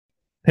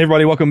Hey,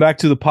 everybody, welcome back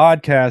to the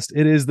podcast.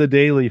 It is the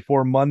daily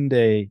for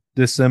Monday,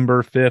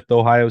 December 5th.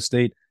 Ohio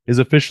State is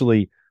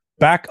officially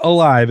back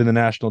alive in the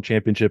national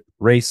championship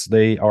race.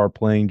 They are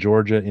playing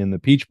Georgia in the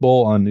Peach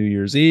Bowl on New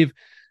Year's Eve.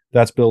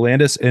 That's Bill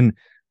Landis. And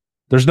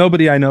there's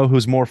nobody I know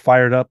who's more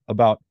fired up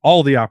about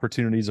all the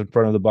opportunities in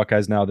front of the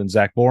Buckeyes now than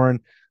Zach Boren.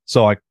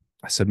 So I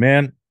said,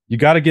 man, you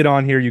got to get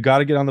on here. You got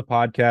to get on the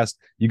podcast.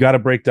 You got to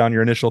break down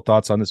your initial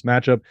thoughts on this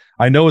matchup.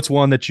 I know it's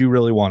one that you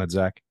really wanted,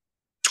 Zach.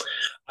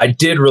 I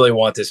did really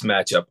want this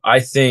matchup. I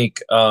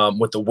think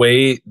with the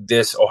way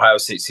this Ohio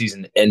State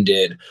season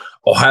ended,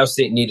 Ohio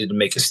State needed to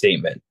make a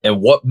statement. And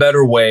what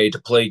better way to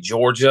play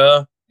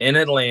Georgia in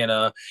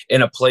Atlanta,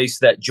 in a place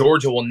that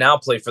Georgia will now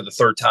play for the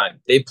third time.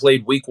 They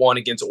played week one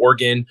against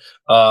Oregon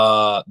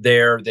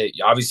there.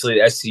 Obviously,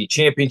 the SEC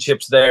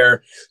championships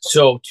there.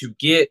 So to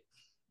get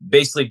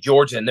basically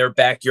Georgia in their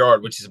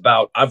backyard, which is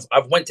about, I've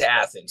went to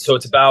Athens. So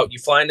it's about, you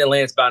fly into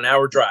Atlanta, it's about an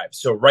hour drive.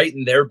 So right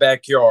in their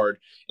backyard,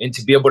 and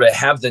to be able to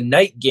have the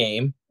night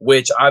game,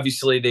 which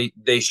obviously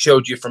they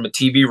showed you from a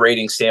TV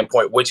rating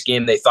standpoint, which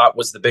game they thought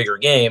was the bigger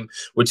game,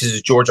 which is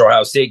a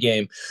Georgia-Ohio State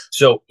game.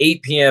 So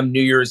 8 p.m.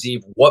 New Year's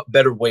Eve, what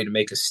better way to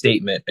make a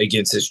statement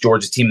against this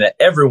Georgia team that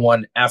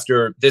everyone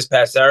after this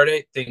past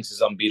Saturday thinks is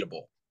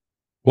unbeatable?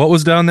 What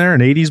was down there?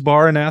 An 80s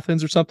bar in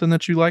Athens or something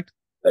that you liked?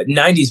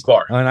 90s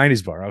bar. Oh,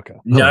 90s bar. Okay.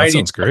 Oh, that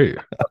sounds great.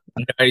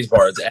 90s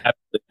bar. It's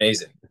absolutely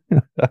amazing.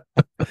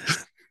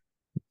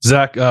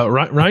 Zach,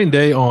 Ryan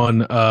Day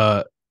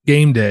on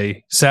game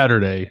day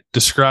Saturday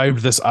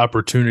described this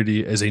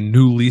opportunity as a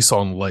new lease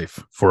on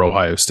life for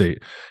Ohio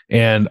State,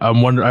 and I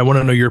want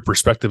to know your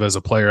perspective as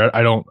a player.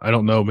 I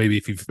don't know maybe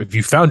if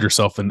you found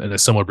yourself in a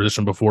similar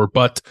position before,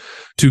 but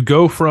to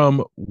go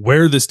from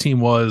where this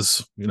team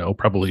was,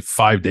 probably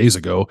 5 days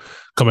ago,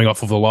 coming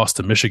off of the loss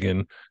to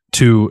Michigan,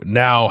 to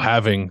now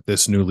having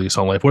this new lease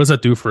on life, what does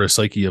that do for a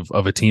psyche of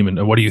a team,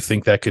 and what do you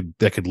think that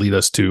could lead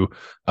us to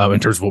in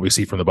terms of what we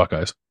see from the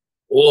Buckeyes?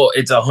 Well,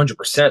 it's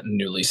 100% a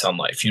new lease on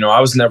life.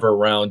 I was never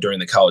around during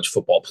the college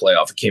football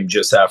playoff. It came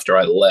just after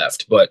I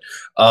left. But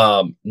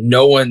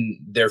knowing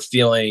their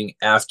feeling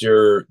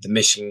after the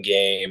Michigan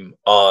game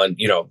on,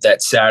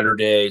 that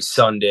Saturday,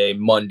 Sunday,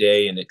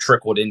 Monday, and it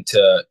trickled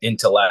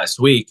into last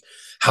week,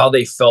 how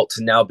they felt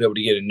to now be able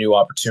to get a new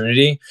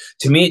opportunity.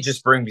 To me, it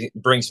just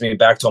brings me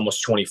back to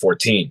almost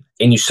 2014.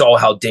 And you saw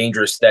how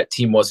dangerous that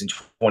team was in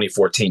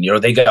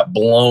 2014. They got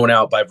blown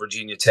out by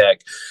Virginia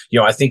Tech.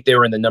 I think they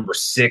were in the number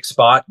 6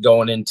 spot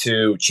going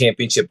into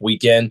championship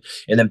weekend,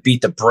 and then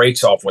beat the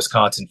brakes off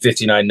Wisconsin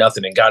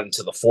 59-0 and got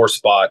into the 4th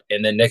spot.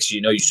 And then next,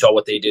 you saw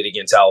what they did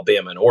against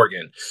Alabama and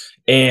Oregon.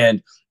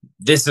 And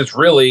this is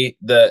really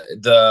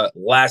the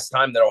last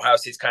time that Ohio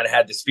State's kind of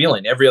had this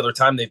feeling. Every other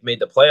time they've made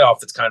the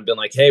playoff, it's kind of been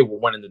like, hey, we're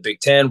winning the Big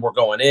Ten. We're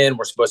going in.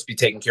 We're supposed to be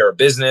taking care of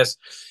business.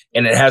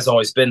 And it has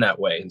always been that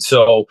way. And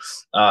so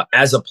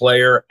as a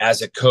player,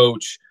 as a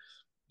coach,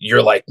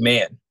 you're like,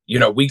 man,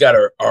 we got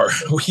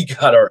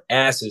our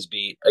asses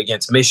beat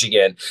against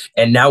Michigan,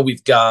 and now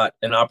we've got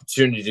an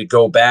opportunity to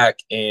go back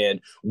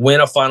and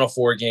win a Final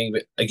Four game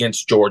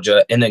against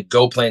Georgia, and then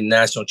go play in the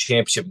national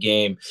championship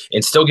game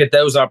and still get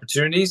those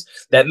opportunities.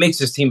 That makes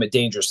this team a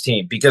dangerous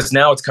team, because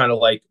now it's kind of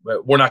like,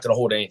 we're not going to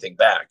hold anything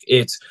back.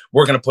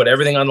 We're going to put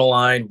everything on the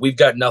line. We've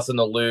got nothing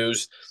to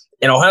lose.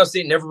 And Ohio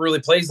State never really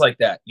plays like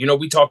that.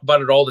 We talk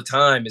about it all the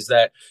time, is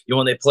that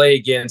when they play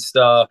against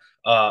a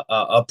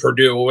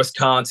Purdue, a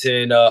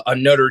Wisconsin, a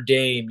Notre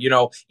Dame,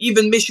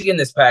 even Michigan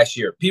this past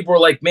year, people were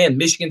like, man,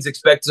 Michigan's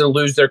expected to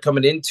lose. They're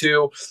coming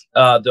into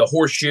the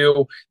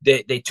horseshoe.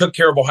 They took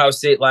care of Ohio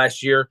State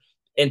last year,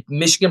 and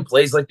Michigan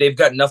plays like they've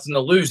got nothing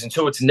to lose. And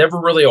so it's never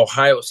really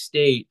Ohio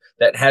State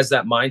that has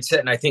that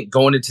mindset. And I think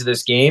going into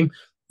this game,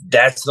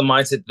 that's the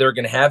mindset they're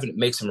going to have, and it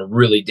makes them a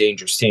really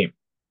dangerous team.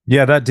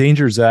 Yeah, that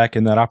danger, Zach,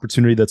 and that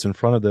opportunity that's in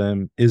front of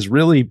them is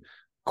really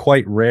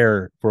quite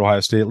rare for Ohio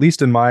State, at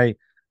least in my,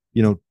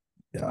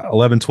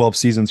 11, 12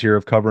 seasons here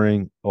of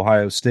covering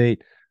Ohio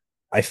State.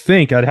 I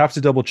think I'd have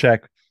to double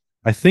check.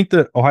 I think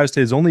that Ohio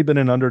State has only been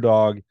an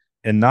underdog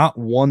and not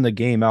won the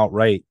game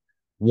outright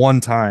one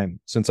time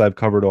since I've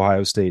covered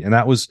Ohio State. And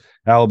that was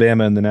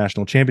Alabama in the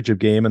national championship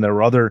game. And there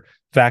were other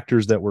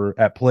factors that were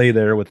at play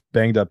there, with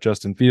banged up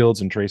Justin Fields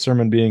and Trey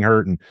Sermon being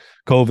hurt and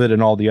COVID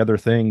and all the other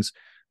things.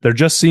 There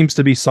just seems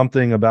to be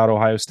something about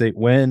Ohio State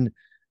when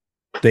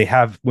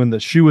the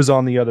shoe is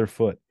on the other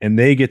foot and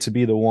they get to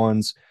be the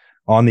ones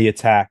on the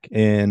attack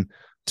and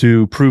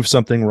to prove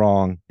something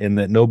wrong, and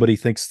that nobody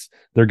thinks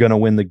they're going to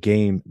win the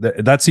game.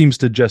 That seems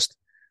to just,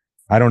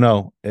 I don't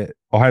know.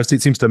 Ohio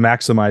State seems to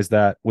maximize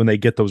that when they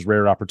get those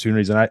rare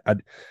opportunities. And I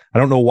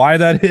don't know why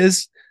that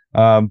is,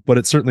 but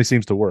it certainly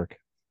seems to work.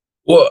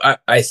 Well,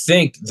 I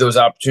think those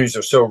opportunities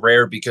are so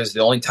rare because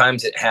the only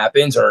times it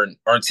happens are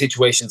in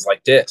situations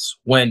like this,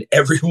 when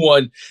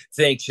everyone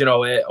thinks,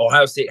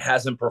 Ohio State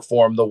hasn't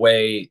performed the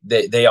way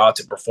they ought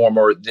to perform,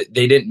 or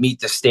they didn't meet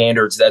the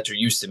standards that they're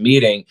used to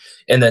meeting.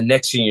 And then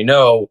next thing you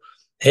know,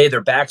 hey,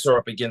 their backs are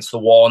up against the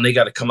wall and they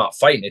got to come out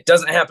fighting. It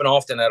doesn't happen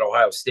often at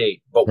Ohio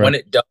State, but when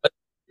it does,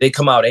 they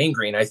come out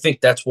angry. And I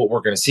think that's what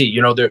we're going to see.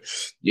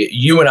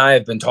 You and I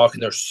have been talking,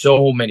 there's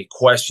so many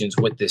questions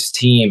with this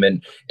team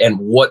and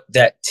what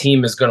that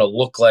team is going to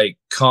look like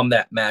come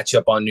that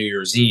matchup on New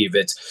Year's Eve.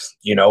 It's,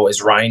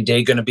 is Ryan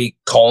Day going to be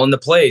calling the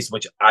plays,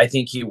 which I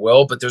think he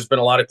will, but there's been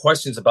a lot of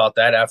questions about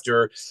that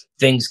after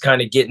things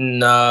kind of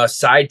getting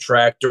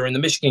sidetracked during the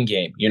Michigan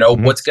game.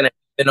 What's going to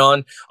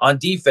happen on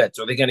defense?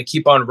 Are they going to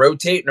keep on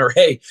rotating, or,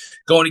 hey,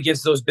 going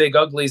against those big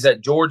uglies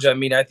at Georgia? I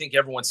mean, I think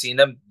everyone's seen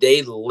them.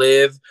 They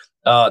live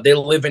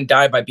and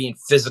die by being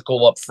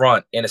physical up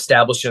front and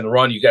establishing the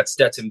run. You got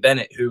Stetson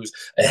Bennett, who's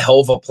a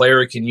hell of a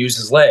player, can use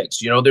his legs.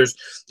 There's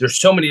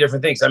so many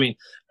different things. I mean,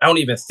 I don't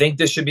even think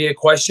this should be a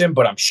question,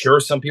 but I'm sure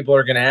some people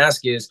are going to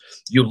ask is,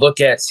 you look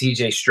at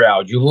CJ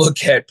Stroud, you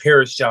look at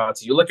Paris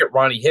Johnson, you look at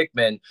Ronnie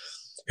Hickman,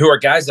 who are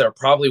guys that are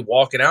probably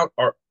walking out.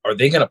 Are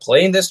they going to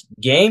play in this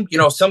game?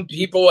 Some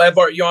people I've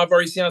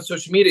already seen on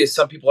social media,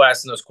 some people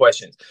asking those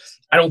questions.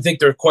 I don't think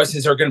their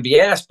questions are going to be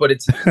asked, but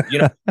it's,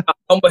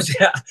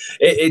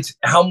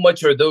 how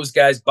much are those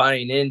guys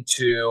buying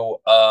into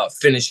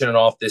finishing it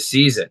off this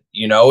season?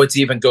 It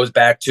even goes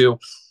back to,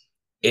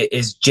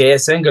 is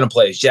JSN going to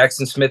play? Is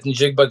Jackson Smith and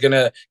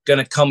Jigba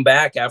gonna come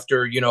back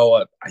after,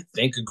 I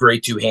think a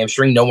grade 2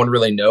 hamstring? No one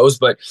really knows,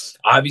 but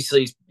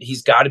obviously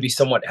he's got to be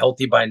somewhat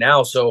healthy by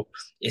now. So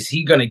is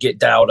he going to get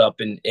dialed up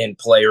in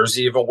play, or is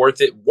it even worth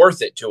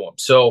it to him?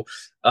 So,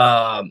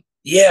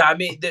 yeah, I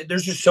mean,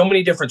 there's just so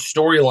many different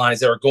storylines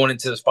that are going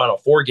into this Final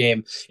Four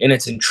game, and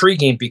it's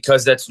intriguing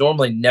because that's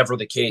normally never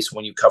the case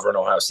when you cover an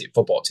Ohio State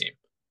football team.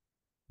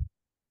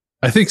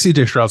 I think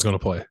CJ Stroud's going to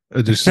play.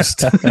 Just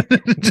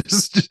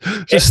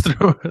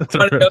throw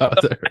it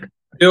out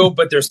there.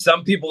 But there's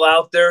some people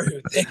out there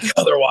who think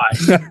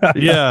otherwise.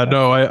 Yeah,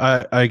 no,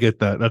 I get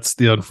that. That's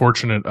the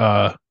unfortunate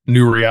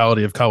new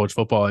reality of college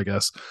football, I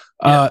guess.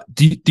 Yeah.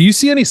 Do you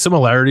see any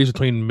similarities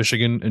between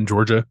Michigan and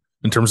Georgia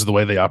in terms of the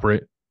way they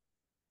operate?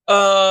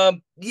 Yeah,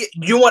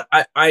 you know what?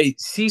 I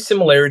see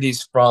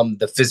similarities from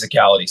the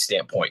physicality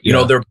standpoint.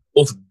 They're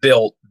both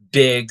built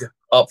big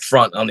up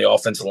front on the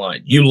offensive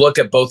line. You look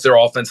at both their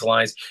offensive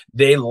lines,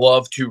 they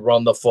love to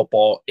run the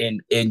football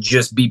and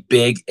just be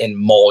big and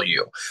maul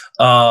you.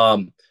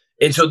 And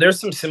so there's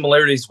some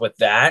similarities with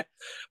that.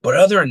 But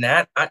other than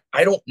that,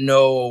 I don't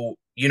know.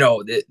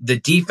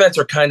 The defense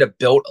are kind of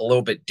built a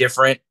little bit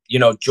different.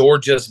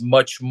 Georgia's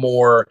much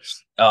more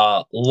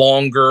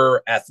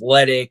longer,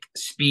 athletic,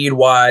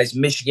 speed-wise.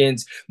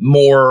 Michigan's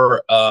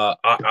more,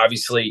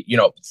 obviously,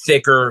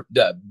 thicker,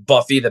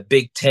 Buffy, the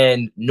Big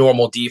Ten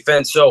normal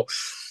defense. So,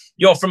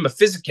 from a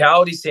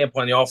physicality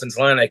standpoint, the offensive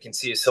line, I can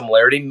see a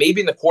similarity.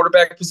 Maybe in the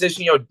quarterback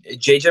position,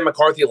 JJ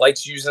McCarthy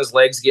likes using his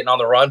legs, getting on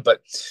the run.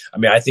 But, I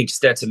mean, I think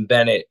Stetson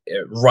Bennett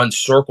runs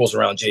circles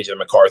around JJ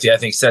McCarthy. I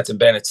think Stetson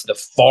Bennett's the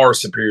far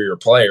superior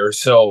player.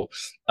 So,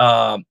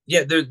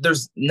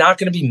 there's not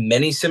going to be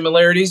many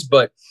similarities,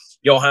 but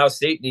Ohio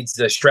State needs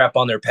to strap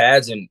on their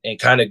pads and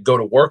kind of go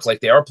to work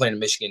like they are playing a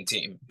Michigan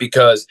team,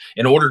 because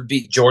in order to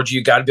beat Georgia,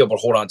 you got to be able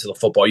to hold on to the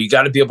football. You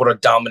got to be able to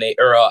dominate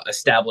or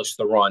establish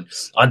the run.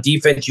 On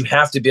defense, you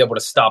have to be able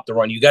to stop the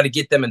run. You got to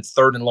get them in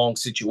third and long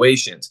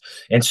situations.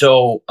 And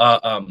so,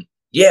 I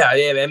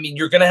mean,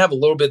 you're going to have a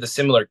little bit of the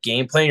similar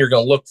game plan. You're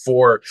going to look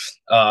for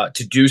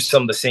to do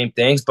some of the same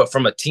things. But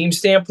from a team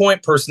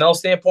standpoint, personnel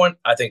standpoint,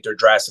 I think they're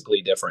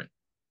drastically different.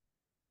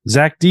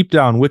 Zach, deep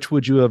down, which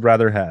would you have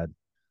rather had?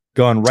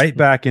 Gone right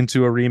back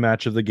into a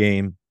rematch of the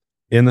game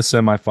in the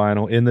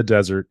semifinal in the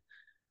desert,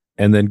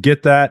 and then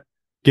get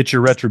your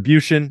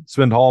retribution,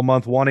 spend all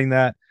month wanting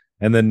that,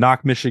 and then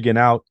knock Michigan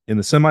out in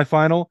the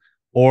semifinal?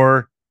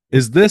 Or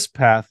is this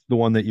path the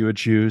one that you would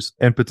choose,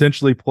 and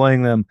potentially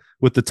playing them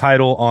with the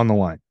title on the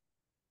line?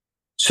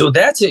 So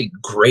that's a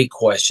great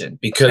question,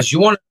 because you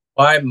want to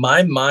know why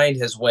my mind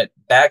has went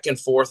back and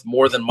forth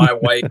more than my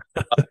wife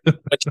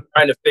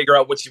trying to figure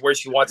out where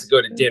she wants to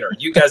go to dinner.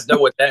 You guys know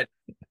what that is.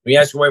 When you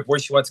ask your wife where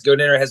she wants to go to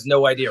dinner, has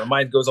no idea. Her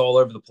mind goes all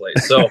over the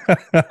place. So,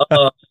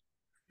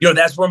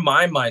 that's where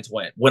my mind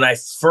went. When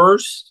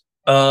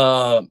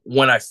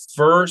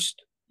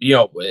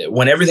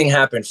everything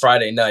happened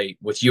Friday night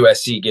with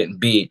USC getting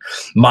beat,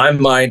 my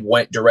mind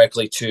went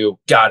directly to,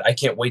 God, I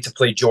can't wait to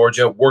play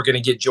Georgia. We're going to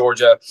get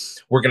Georgia.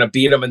 We're going to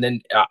beat them. And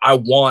then I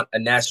want a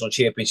national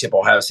championship,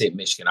 Ohio State,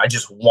 Michigan. I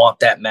just want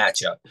that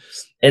matchup.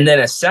 And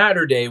then as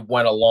Saturday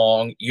went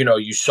along,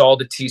 you saw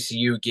the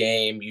TCU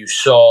game. You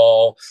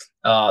saw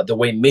the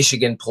way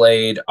Michigan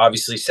played,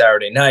 obviously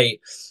Saturday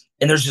night.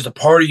 And there's just a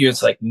part of you,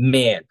 it's like,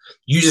 man,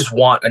 you just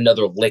want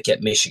another lick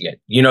at Michigan.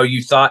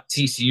 You thought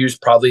TCU is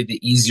probably the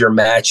easier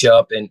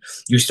matchup, and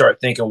you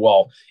start thinking,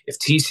 well, if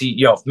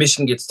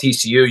Michigan gets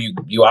TCU,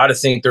 you ought to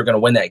think they're going to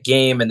win that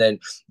game. And then,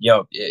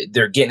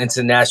 they're getting into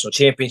the national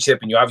championship,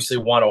 and you obviously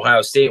want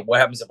Ohio State. What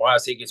happens if Ohio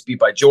State gets beat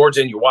by Georgia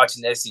and you're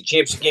watching the SEC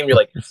championship game? You're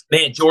like,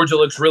 man, Georgia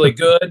looks really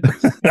good.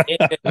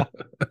 And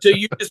so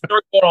you just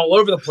start going all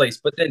over the place.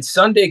 But then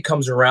Sunday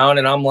comes around,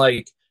 and I'm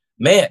like,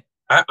 man,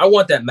 I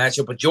want that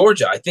matchup with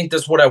Georgia. I think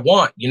that's what I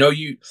want.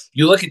 You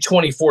look at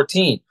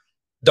 2014,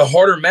 the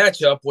harder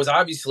matchup was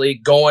obviously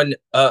going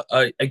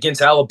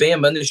against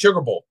Alabama in the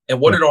Sugar Bowl.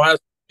 And what did Ohio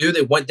State do.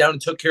 They went down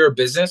and took care of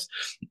business,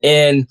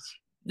 and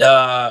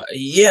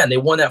and they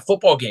won that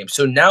football game.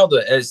 So now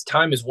as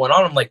time has went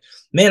on, I'm like,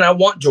 man, I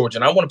want Georgia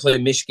and I want to play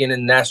Michigan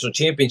in the national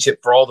championship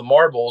for all the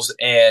marbles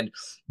and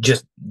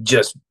just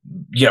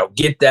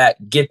get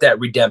that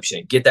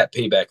redemption, get that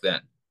payback then.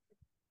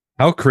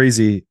 How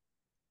crazy.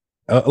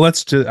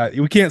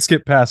 We can't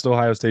skip past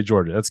Ohio State,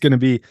 Georgia. That's going to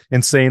be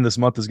insane. This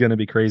month is going to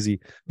be crazy.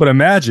 But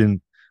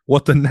imagine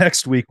what the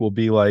next week will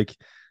be like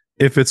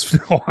if it's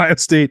Ohio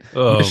State,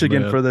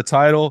 Michigan for the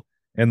title,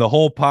 and the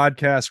whole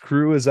podcast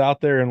crew is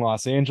out there in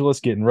Los Angeles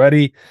getting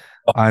ready.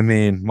 I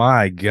mean,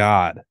 my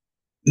God.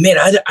 Man,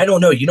 I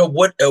don't know. You know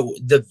what?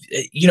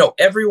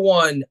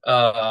 Everyone.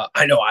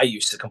 I know I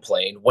used to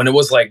complain when it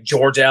was like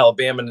Georgia,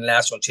 Alabama in the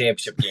national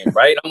championship game,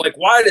 right? I'm like,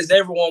 why does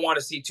everyone want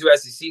to see two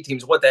SEC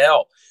teams? What the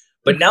hell?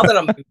 But now that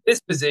I'm in this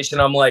position,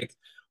 I'm like,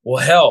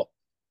 well, hell,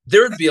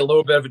 there would be a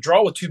little bit of a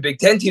draw with two Big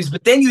Ten teams.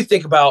 But then you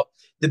think about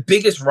the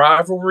biggest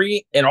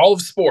rivalry in all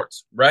of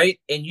sports, right?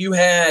 And you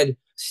had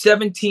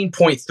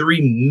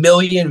 17.3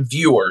 million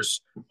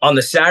viewers on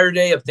the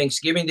Saturday of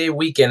Thanksgiving Day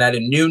weekend at a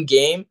noon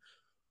game.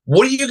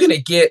 What are you going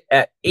to get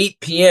at 8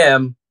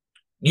 p.m.?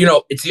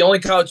 It's the only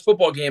college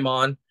football game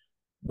on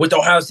with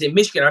Ohio State,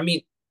 Michigan. I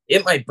mean,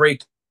 it might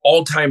break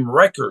all-time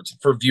records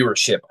for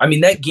viewership. I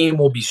mean, that game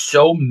will be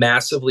so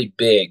massively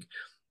big,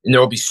 and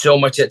there will be so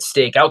much at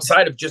stake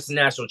outside of just the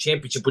national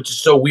championship, which is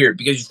so weird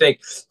because you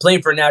think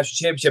playing for a national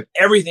championship,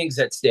 everything's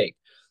at stake.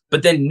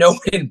 But then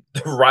knowing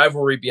the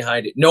rivalry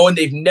behind it, knowing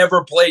they've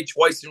never played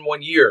twice in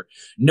 1 year,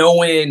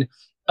 knowing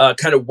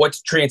kind of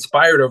what's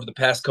transpired over the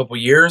past couple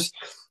of years,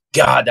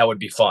 God, that would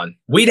be fun.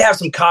 We'd have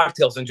some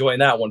cocktails enjoying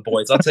that one,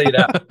 boys. I'll tell you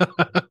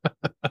that.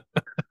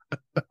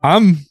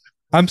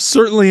 I'm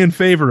certainly in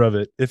favor of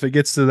it if it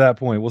gets to that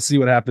point. We'll see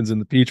what happens in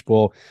the Peach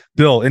Bowl.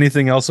 Bill,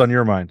 anything else on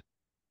your mind?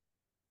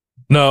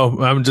 No,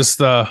 I'm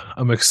just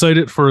I'm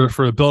excited for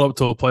the build up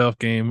to a playoff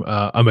game.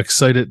 I'm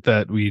excited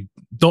that we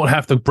don't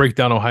have to break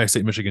down Ohio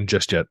State, Michigan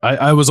just yet.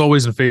 I was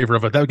always in favor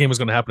of it. That game was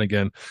going to happen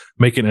again,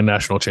 making a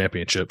national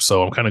championship.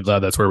 So I'm kind of glad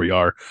that's where we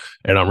are,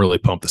 and I'm really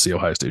pumped to see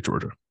Ohio State,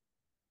 Georgia.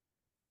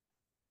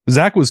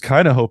 Zach was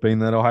kind of hoping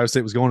that Ohio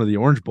State was going to the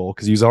Orange Bowl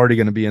because he's already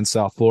going to be in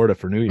South Florida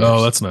for New Year's.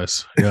 Oh, that's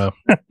nice. Yeah.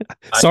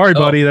 Sorry,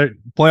 buddy.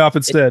 Playoff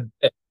instead.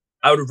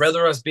 I would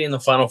rather us be in the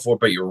Final Four,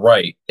 but you're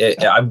right.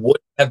 I would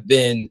have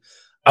been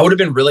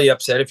really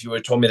upset if you would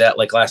have told me that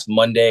like last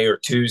Monday or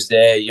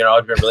Tuesday.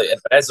 I'd been really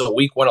as the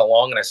week went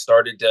along and I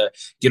started to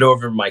get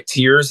over my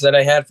tears that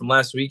I had from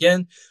last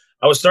weekend.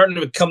 I was starting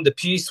to come to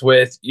peace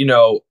with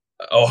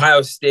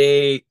Ohio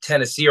State,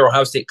 Tennessee, or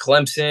Ohio State,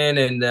 Clemson,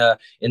 and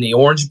in the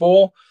Orange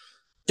Bowl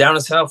down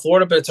in South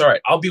Florida, but it's all right.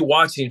 I'll be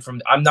watching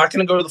I'm not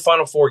going to go to the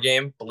Final Four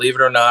game, believe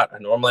it or not. I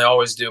normally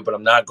always do, but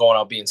I'm not going.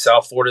 I'll be in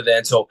South Florida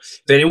then. So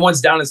if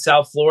anyone's down in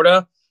South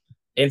Florida,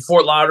 in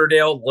Fort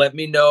Lauderdale, let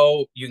me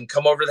know. You can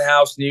come over to the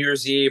house New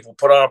Year's Eve. We'll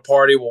put on a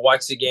party. We'll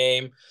watch the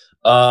game.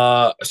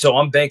 So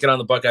I'm banking on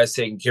the Buckeyes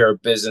taking care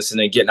of business and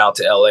then getting out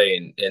to LA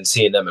and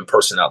seeing them in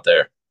person out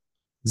there.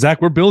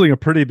 Zach, we're building a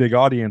pretty big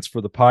audience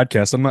for the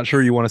podcast. I'm not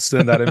sure you want to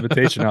send that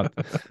invitation out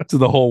to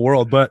the whole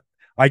world, but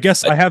I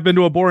guess I have been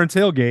to a Boren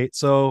tailgate,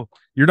 so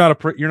you're not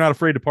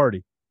afraid to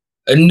party.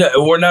 No,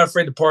 we're not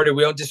afraid to party.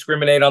 We don't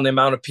discriminate on the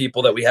amount of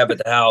people that we have at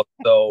the house.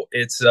 So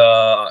it's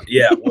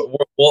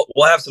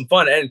we'll have some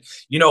fun. And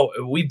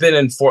we've been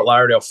in Fort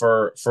Lauderdale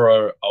for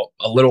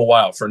a little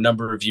while, for a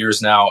number of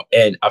years now,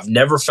 and I've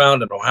never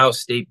found an Ohio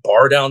State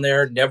bar down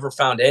there. Never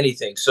found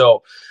anything.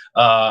 So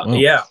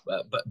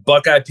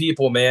Buckeye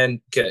people,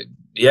 man,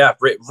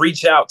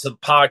 reach out to the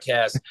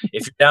podcast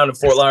if you're down in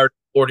Fort Lauderdale,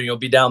 Florida. You'll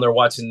be down there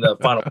watching the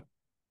final.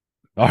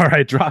 All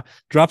right,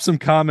 drop some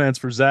comments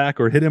for Zach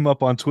or hit him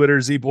up on Twitter,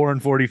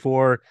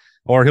 zboren44,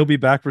 or he'll be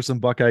back for some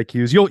Buckeye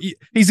Qs.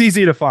 He's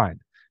easy to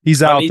find.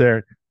 He's out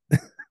there.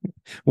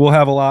 We'll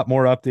have a lot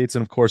more updates,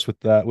 and of course with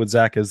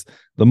Zach as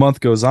the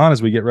month goes on,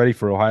 as we get ready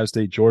for Ohio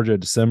State, Georgia,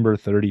 December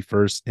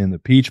 31st in the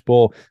Peach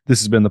Bowl.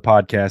 This has been the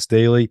Podcast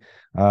Daily.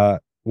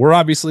 We're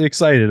obviously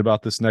excited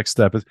about this next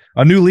step. It's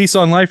a new lease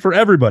on life for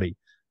everybody,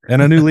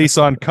 and a new lease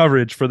on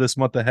coverage for this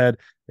month ahead.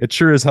 It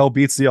sure as hell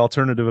beats the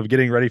alternative of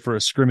getting ready for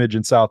a scrimmage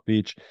in South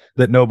Beach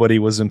that nobody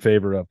was in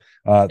favor of.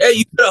 Hey,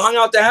 you could have hung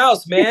out the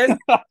house, man.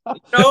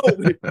 Well,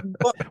 we could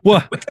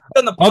have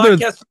done the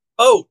podcast.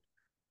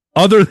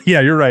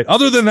 You're right.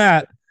 Other than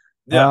that,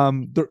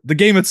 the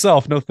game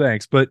itself, no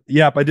thanks. But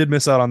I did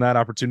miss out on that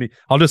opportunity.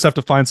 I'll just have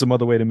to find some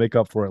other way to make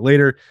up for it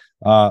later.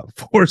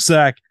 For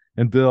Zach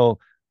and Bill,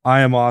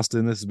 I am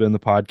Austin. This has been the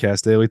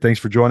Podcast Daily.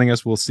 Thanks for joining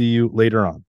us. We'll see you later on.